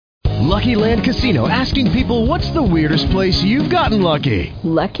Lucky Land Casino, asking people, what's the weirdest place you've gotten lucky?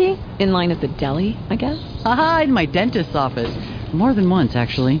 Lucky? In line at the deli, I guess? Aha, in my dentist's office. More than once,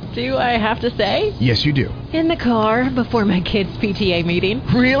 actually. Do I have to say? Yes, you do. In the car before my kids' PTA meeting.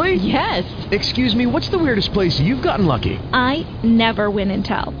 Really? Yes. Excuse me, what's the weirdest place you've gotten lucky? I never win and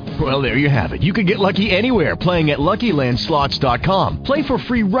tell. Well, there you have it. You can get lucky anywhere, playing at LuckyLandSlots.com. Play for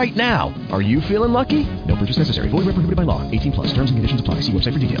free right now. Are you feeling lucky? No purchase necessary. Void where prohibited by law. 18 plus. Terms and conditions apply. See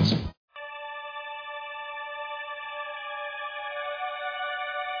website for details.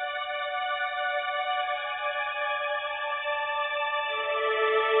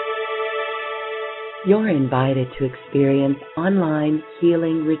 You're invited to experience online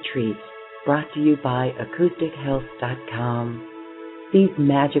healing retreats brought to you by AcousticHealth.com. These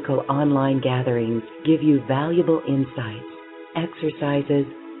magical online gatherings give you valuable insights, exercises,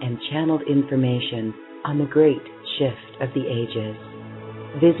 and channeled information on the great shift of the ages.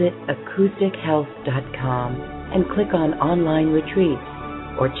 Visit AcousticHealth.com and click on Online Retreats,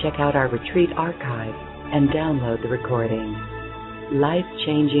 or check out our retreat archive and download the recordings.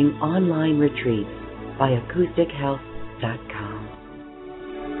 Life-changing online retreats by AcousticHealth.com.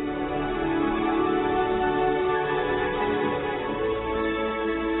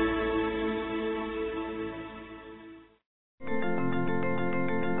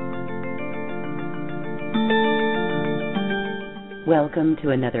 Welcome to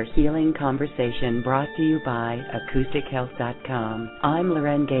another healing conversation brought to you by AcousticHealth.com. I'm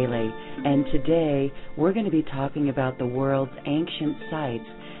Loren Gailey, and today we're going to be talking about the world's ancient sites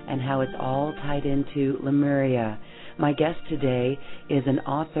and how it's all tied into Lemuria. My guest today is an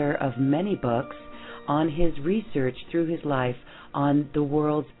author of many books on his research through his life on the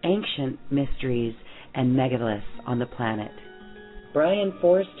world's ancient mysteries and megaliths on the planet. Brien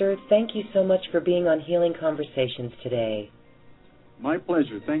Foerster, thank you so much for being on Healing Conversations today. My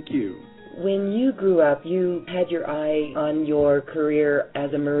pleasure. Thank you. When you grew up, you had your eye on your career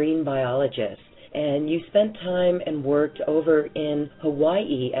as a marine biologist, and you spent time and worked over in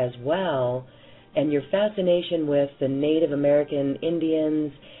Hawaii as well, and your fascination with the Native American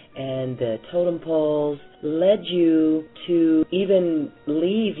Indians and the totem poles led you to even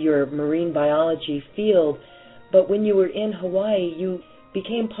leave your marine biology field. But when you were in Hawaii, you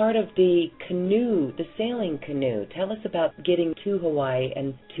became part of the canoe, the sailing canoe. Tell us about getting to Hawaii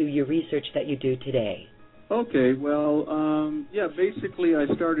and to your research that you do today. Okay, well, basically I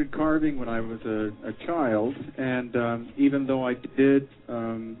started carving when I was a child, and even though I did,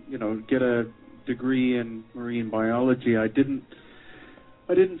 get a degree in marine biology, I didn't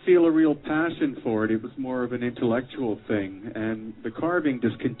feel a real passion for it. It was more of an intellectual thing, and the carving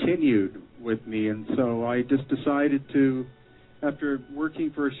just continued with me, and so I just decided to, after working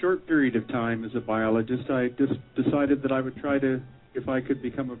for a short period of time as a biologist, I just decided that I would try to, if I could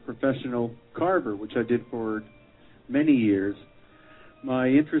become a professional carver, which I did for many years. My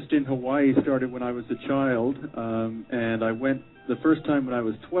interest in Hawaii started when I was a child, and I went the first time when I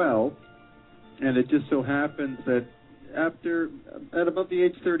was 12, and it just so happened that at about the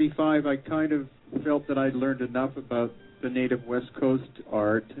age 35, I kind of felt that I'd learned enough about the native West Coast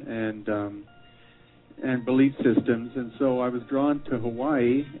art and belief systems, and so I was drawn to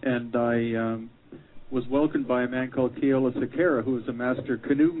Hawaii, and I was welcomed by a man called Keola Sakara, who was a master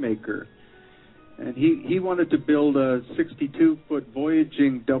canoe maker. And he wanted to build a 62-foot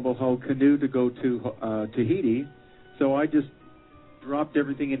voyaging double-hull canoe to go to Tahiti, so I just dropped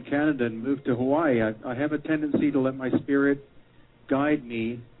everything in Canada and moved to Hawaii. I have a tendency to let my spirit guide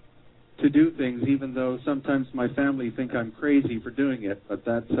me to do things, even though sometimes my family think I'm crazy for doing it, but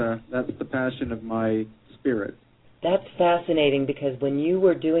that's the passion of my spirit. That's fascinating, because when you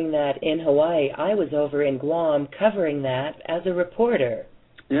were doing that in Hawaii, I was over in Guam covering that as a reporter.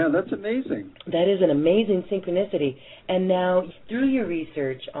 Yeah, that's amazing. That is an amazing synchronicity. And now, through your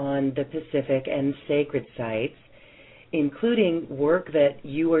research on the Pacific and sacred sites, including work that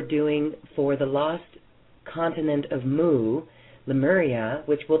you are doing for the lost continent of Mu, Lemuria,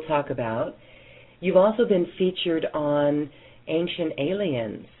 which we'll talk about, you've also been featured on Ancient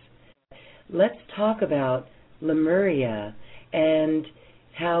Aliens. Let's talk about Lemuria and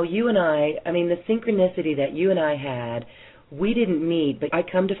how you and I mean, the synchronicity that you and I had. We didn't meet, but I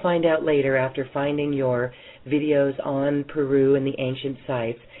come to find out later, after finding your videos on Peru and the ancient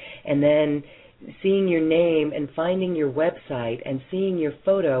sites, and then seeing your name and finding your website and seeing your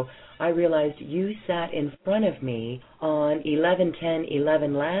photo, I realized you sat in front of me on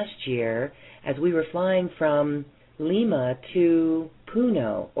 11/10/11 last year as we were flying from Lima to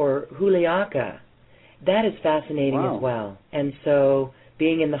Puno, or Juliaca. That is fascinating. Wow. As well. And so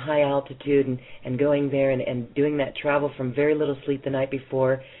being in the high altitude and going there and doing that travel from very little sleep the night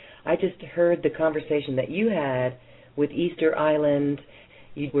before, I just heard the conversation that you had with Easter Island.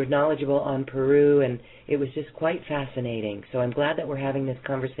 You were knowledgeable on Peru, and it was just quite fascinating. So I'm glad that we're having this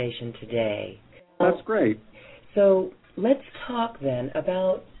conversation today. That's great. So let's talk then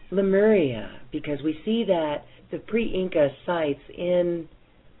about Lemuria, because we see that the pre-Inca sites in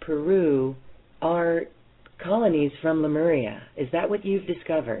Peru are colonies from Lemuria. Is that what you've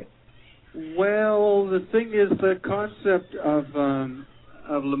discovered? Well, the thing is, the concept of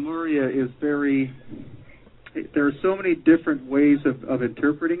Lemuria is very... There are so many different ways of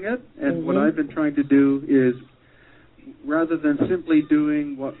interpreting it, and what I've been trying to do is, rather than simply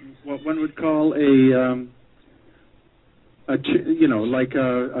doing what one would call a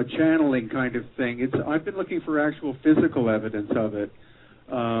channeling kind of thing, I've been looking for actual physical evidence of it,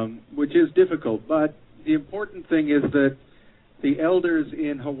 which is difficult. But the important thing is that the elders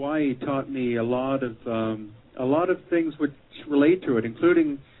in Hawaii taught me a lot of things which relate to it,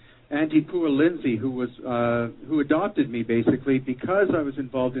 including Auntie Pua Lindsay, who adopted me basically because I was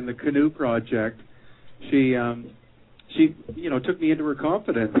involved in the canoe project. She took me into her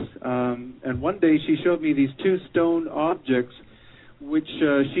confidence, and one day she showed me these two stone objects which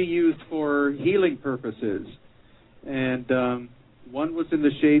she used for healing purposes, and one was in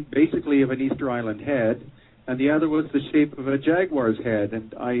the shape basically of an Easter Island head, and the other was the shape of a jaguar's head.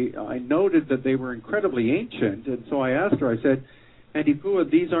 And I noted that they were incredibly ancient, and so I asked her, I said, Auntie Pua,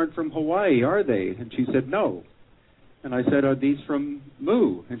 these aren't from Hawaii, are they? And she said, no. And I said, are these from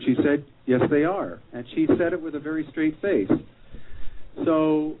Mu? And she said, yes, they are. And she said it with a very straight face.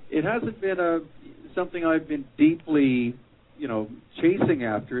 So it hasn't been something I've been deeply, chasing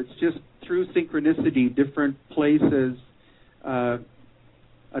after. It's just through synchronicity, different places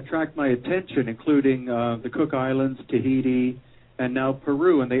attract my attention, including the Cook Islands, Tahiti, and now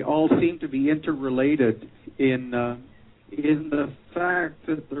Peru. And they all seem to be interrelated in the fact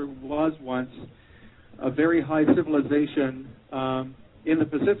that there was once a very high civilization in the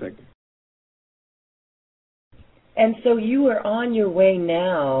Pacific. And so you are on your way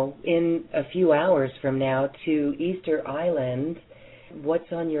now, in a few hours from now, to Easter Island.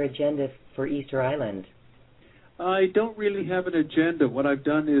 What's on your agenda for Easter Island? I don't really have an agenda. What I've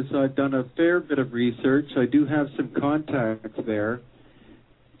done is I've done a fair bit of research. I do have some contacts there.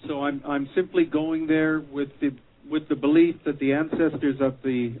 So I'm simply going there with the belief that the ancestors of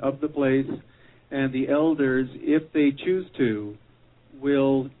the place and the elders, if they choose to,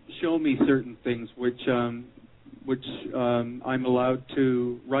 will show me certain things which I'm allowed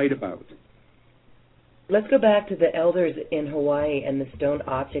to write about. Let's go back to the elders in Hawaii and the stone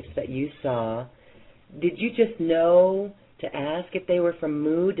objects that you saw. Did you just know to ask if they were from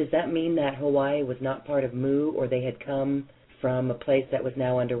Mu? Does that mean that Hawaii was not part of Mu, or they had come from a place that was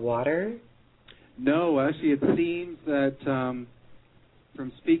now underwater? No, actually it seems that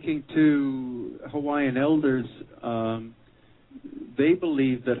from speaking to Hawaiian elders, they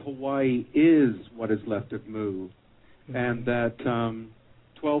believe that Hawaii is what is left of Mu, and that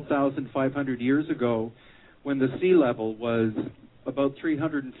 12,500 years ago, when the sea level was about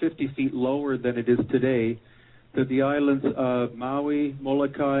 350 feet lower than it is today, that the islands of Maui,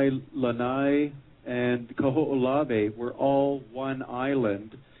 Molokai, Lanai, and Kaho'olawe were all one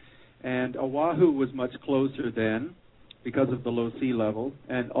island. And Oahu was much closer then because of the low sea level,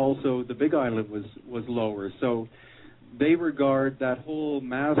 and also the Big Island was lower. So they regard that whole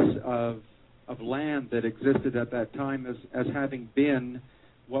mass of land that existed at that time as having been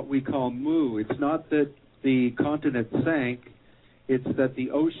what we call Mu. It's not that the continent sank, it's that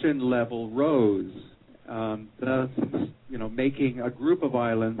the ocean level rose, thus, making a group of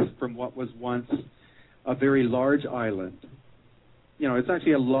islands from what was once a very large island. It's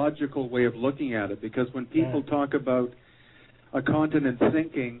actually a logical way of looking at it, because when people talk about a continent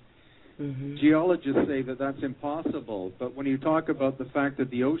sinking, geologists say that that's impossible. But when you talk about the fact that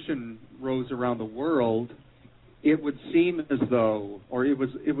the ocean rose around the world, it would seem as though, or it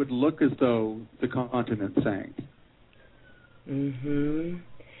would look as though the continent sank.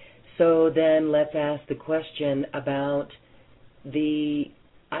 So then let's ask the question about the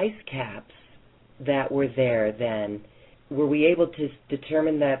ice caps that were there then. Were we able to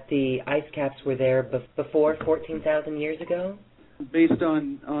determine that the ice caps were there before 14,000 years ago? Based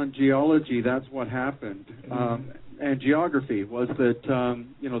on geology, that's what happened. And geography was that,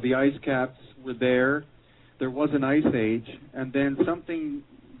 the ice caps were there. There was an ice age, and then something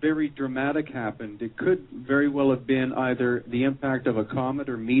very dramatic happened. It could very well have been either the impact of a comet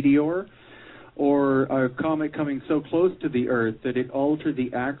or meteor, or a comet coming so close to the Earth that it altered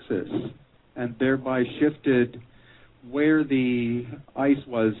the axis and thereby shifted where the ice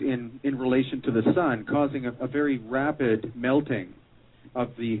was in relation to the sun, causing a very rapid melting.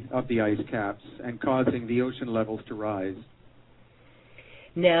 of the ice caps and causing the ocean levels to rise.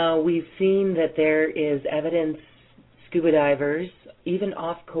 Now, we've seen that there is evidence scuba divers, even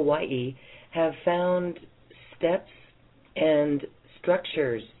off Kauai, have found steps and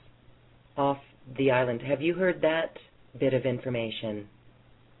structures off the island. Have you heard that bit of information?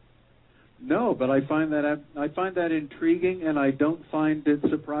 No, but I find that intriguing, and I don't find it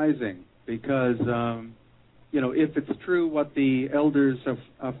surprising because, if it's true what the elders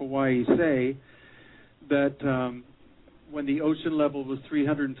of Hawaii say, that when the ocean level was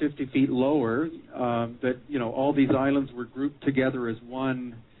 350 feet lower, that all these islands were grouped together as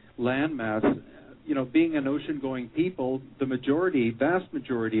one landmass. Being an ocean-going people, the vast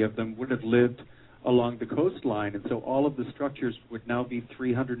majority of them would have lived along the coastline, and so all of the structures would now be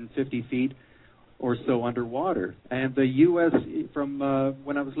 350 feet or so underwater. And the U.S., from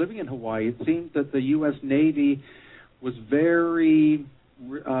when I was living in Hawaii, it seemed that the U.S. Navy was very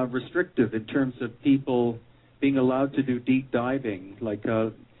restrictive in terms of people being allowed to do deep diving. Like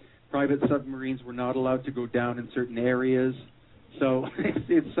private submarines were not allowed to go down in certain areas. So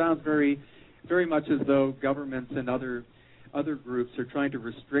it sounds very, very much as though governments and other groups are trying to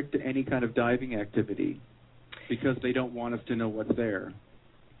restrict any kind of diving activity because they don't want us to know what's there.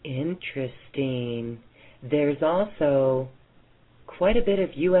 Interesting. There's also quite a bit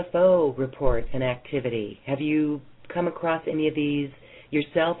of UFO reports and activity. Have you come across any of these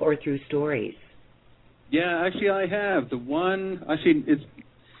yourself or through stories? Yeah, actually I have.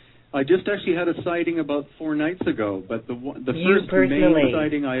 I just actually had a sighting about 4 nights ago, but the first main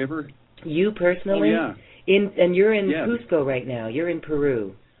sighting I ever... You personally? Oh, yeah. And you're in Cusco right now. You're in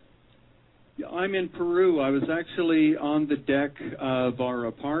Peru. I'm in Peru. I was actually on the deck of our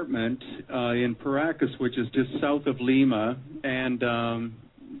apartment in Paracas, which is just south of Lima, and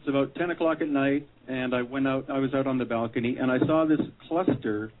it's about 10 o'clock at night, and I was out on the balcony, and I saw this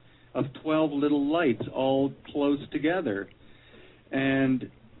cluster of 12 little lights all close together.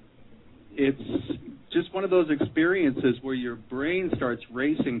 And it's just one of those experiences where your brain starts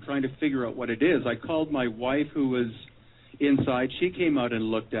racing trying to figure out what it is. I called my wife, who was inside. She came out and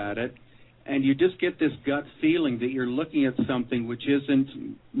looked at it, and you just get this gut feeling that you're looking at something which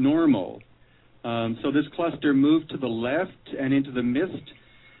isn't normal. So this cluster moved to the left and into the mist,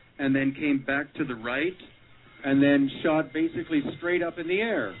 and then came back to the right, and then shot basically straight up in the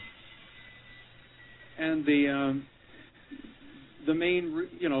air. And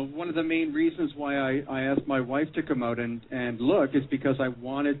one of the main reasons why I asked my wife to come out and look is because I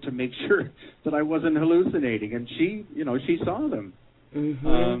wanted to make sure that I wasn't hallucinating, and she saw them.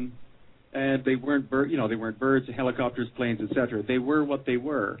 Mm-hmm. And they weren't birds, helicopters, planes, etc. They were what they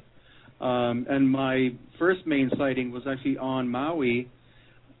were. And my first main sighting was actually on Maui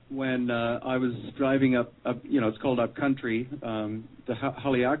when I was driving up it's called up country, the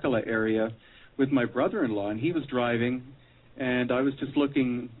Haleakala area, with my brother-in-law, and he was driving, and I was just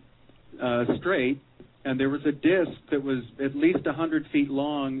looking straight, and there was a disc that was at least 100 feet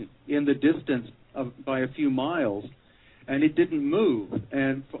long in the distance by a few miles, and it didn't move,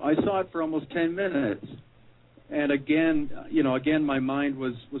 and I saw it for almost 10 minutes. And again, my mind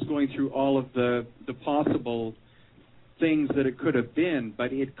was going through all of the possible things that it could have been,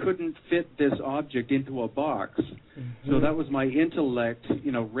 but it couldn't fit this object into a box. Mm-hmm. So that was my intellect,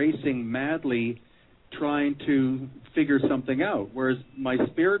 racing madly, trying to figure something out. Whereas my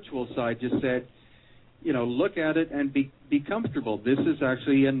spiritual side just said, look at it and be comfortable. This is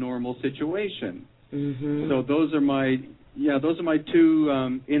actually a normal situation. Mm-hmm. So those are my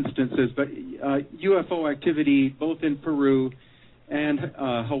two instances. But UFO activity, both in Peru and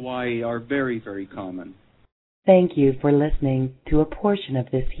Hawaii, are very, very common. Thank you for listening to a portion of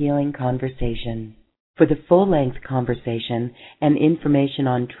this healing conversation. For the full-length conversation and information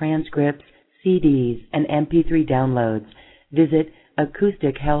on transcripts, CDs, and MP3 downloads, visit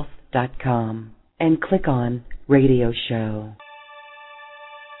acoustichealth.com and click on Radio Show.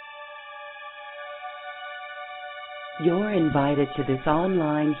 You're invited to this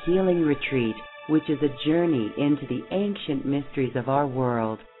online healing retreat, which is a journey into the ancient mysteries of our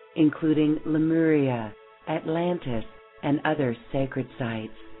world, including Lemuria, Atlantis, and other sacred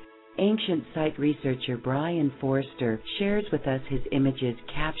sites. Ancient site researcher Brien Foerster shares with us his images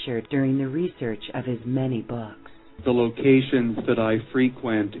captured during the research of his many books. The locations that I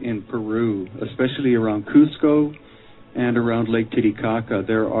frequent in Peru, especially around Cusco and around Lake Titicaca,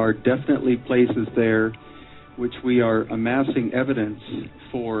 there are definitely places there which we are amassing evidence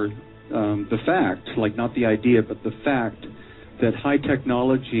for the fact, like not the idea, but the fact that high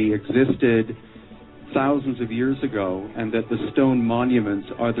technology existed thousands of years ago, and that the stone monuments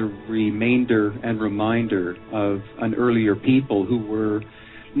are the remainder and reminder of an earlier people who were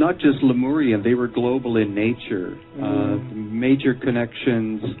not just Lemurian, they were global in nature. Major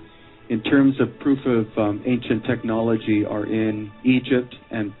connections in terms of proof of ancient technology are in Egypt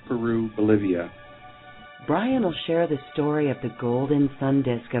and Peru, Bolivia. Brien will share the story of the golden sun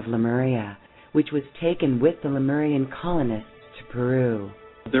disk of Lemuria, which was taken with the Lemurian colonists to Peru.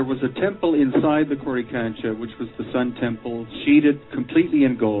 There was a temple inside the Coricancha, which was the Sun Temple, sheeted completely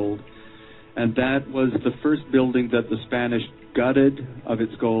in gold, and that was the first building that the Spanish gutted of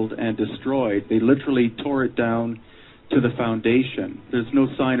its gold and destroyed. They literally tore it down to the foundation. There's no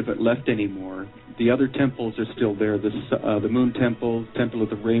sign of it left anymore. The other temples are still there, the Moon Temple, Temple of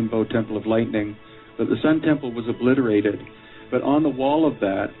the Rainbow, Temple of Lightning, but the Sun Temple was obliterated. But on the wall of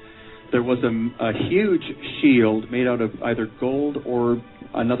that, there was a huge shield made out of either gold or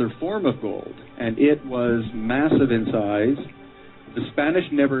another form of gold, and it was massive in size. The Spanish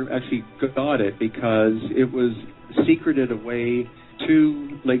never actually got it because it was secreted away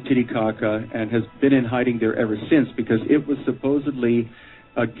to Lake Titicaca and has been in hiding there ever since, because it was supposedly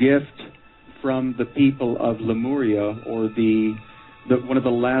a gift from the people of Lemuria, or one of the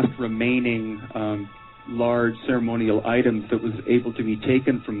last remaining large ceremonial items that was able to be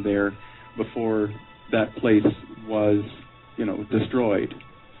taken from there before that place was, destroyed.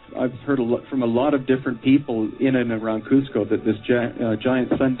 I've heard from a lot of different people in and around Cusco that this giant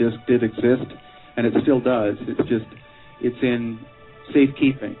sun disk did exist, and it still does. It's in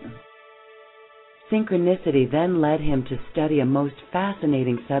safekeeping. Synchronicity then led him to study a most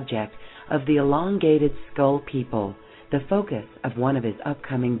fascinating subject of the elongated skull people, the focus of one of his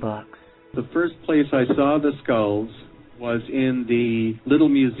upcoming books. The first place I saw the skulls was in the little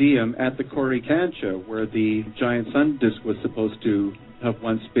museum at the Coricancha, where the giant sun disk was supposed to have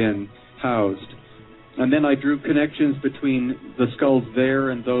once been housed. And then I drew connections between the skulls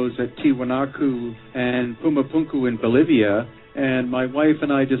there and those at Tiwanaku and Pumapunku in Bolivia. And my wife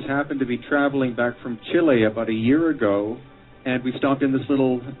and I just happened to be traveling back from Chile about a year ago, and we stopped in this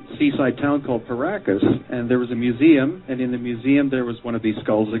little seaside town called Paracas, and there was a museum, and in the museum there was one of these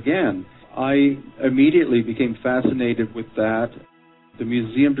skulls again. I immediately became fascinated with that. The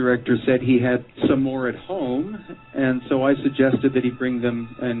museum director said he had some more at home, and so I suggested that he bring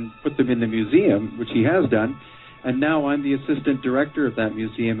them and put them in the museum, which he has done. And now I'm the assistant director of that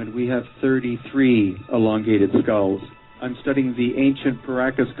museum, and we have 33 elongated skulls. I'm studying the ancient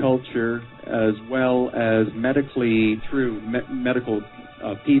Paracas culture as well as medically through medical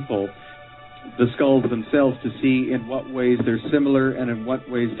people, the skulls themselves, to see in what ways they're similar and in what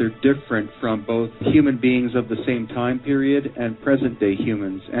ways they're different from both human beings of the same time period and present-day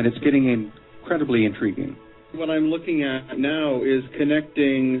humans. And it's getting incredibly intriguing. What I'm looking at now is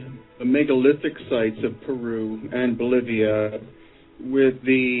connecting the megalithic sites of Peru and Bolivia with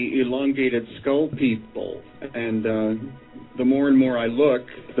the elongated skull people. And the more and more I look,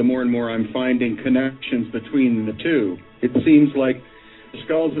 the more and more I'm finding connections between the two. It seems like the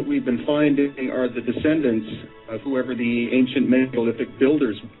skulls that we've been finding are the descendants of whoever the ancient megalithic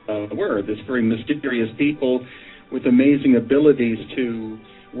builders were, this very mysterious people with amazing abilities to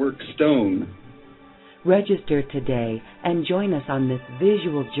work stone. Register today and join us on this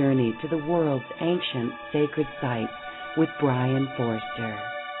visual journey to the world's ancient sacred sites with Brien Foerster.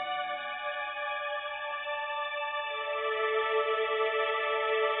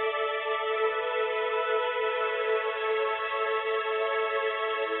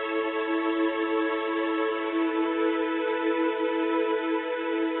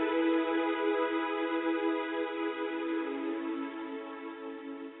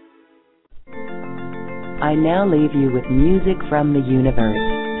 I now leave you with music from the universe,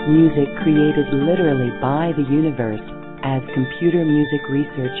 music created literally by the universe, as computer music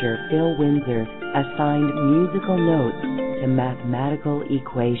researcher Phil Windsor assigned musical notes to mathematical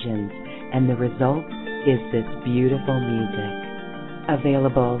equations, and the result is this beautiful music.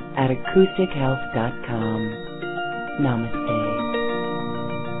 Available at acoustichealth.com. Namaste.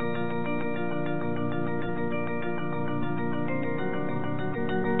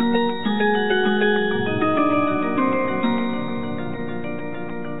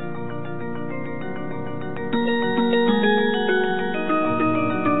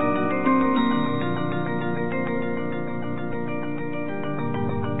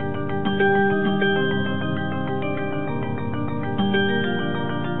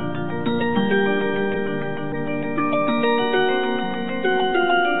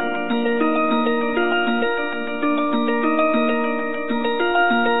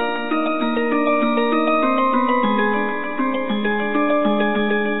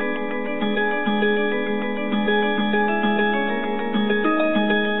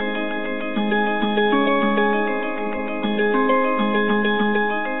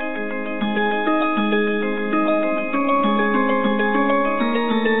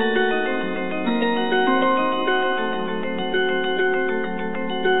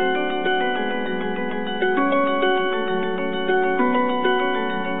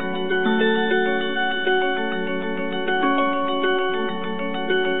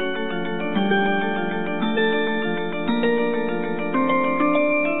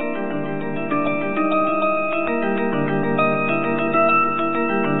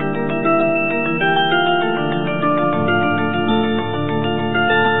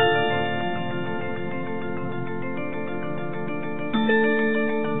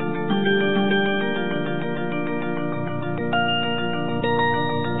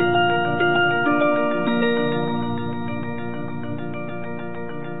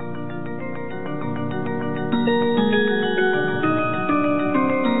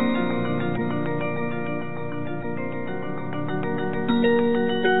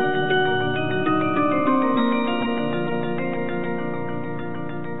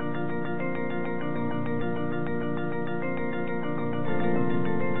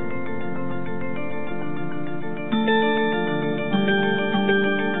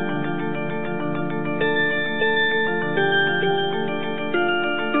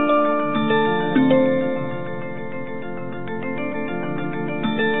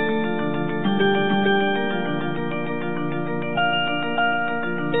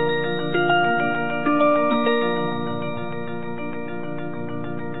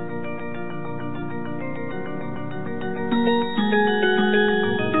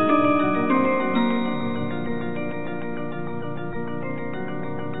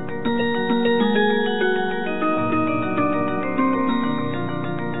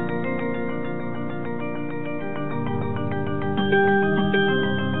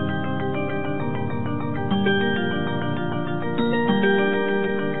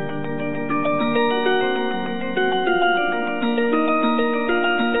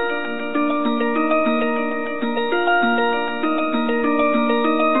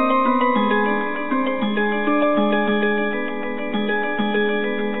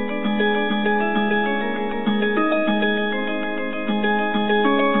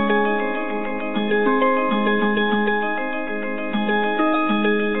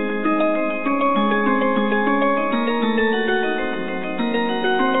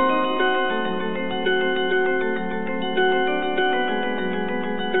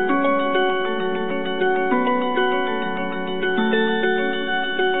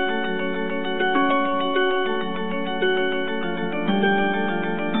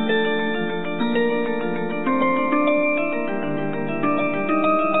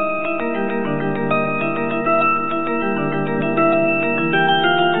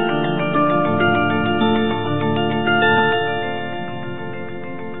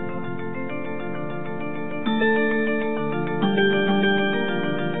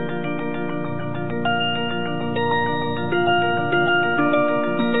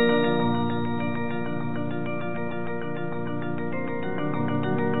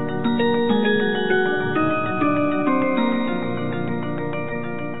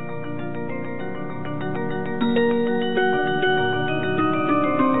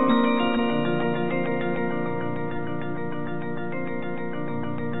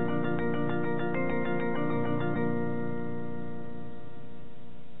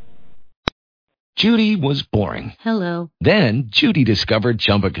 Judy was boring. Hello. Then Judy discovered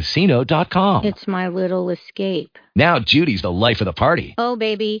ChumbaCasino.com. It's my little escape. Now Judy's the life of the party. Oh,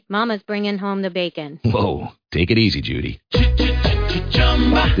 baby, mama's bringing home the bacon. Whoa, take it easy, Judy.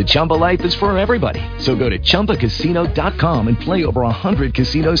 The Chumba life is for everybody. So go to ChumbaCasino.com and play over 100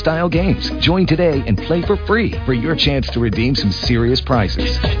 casino-style games. Join today and play for free for your chance to redeem some serious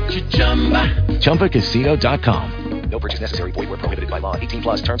prizes. ChumbaCasino.com. No purchase necessary. Void where prohibited by law. 18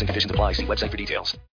 plus terms and conditions apply. See website for details.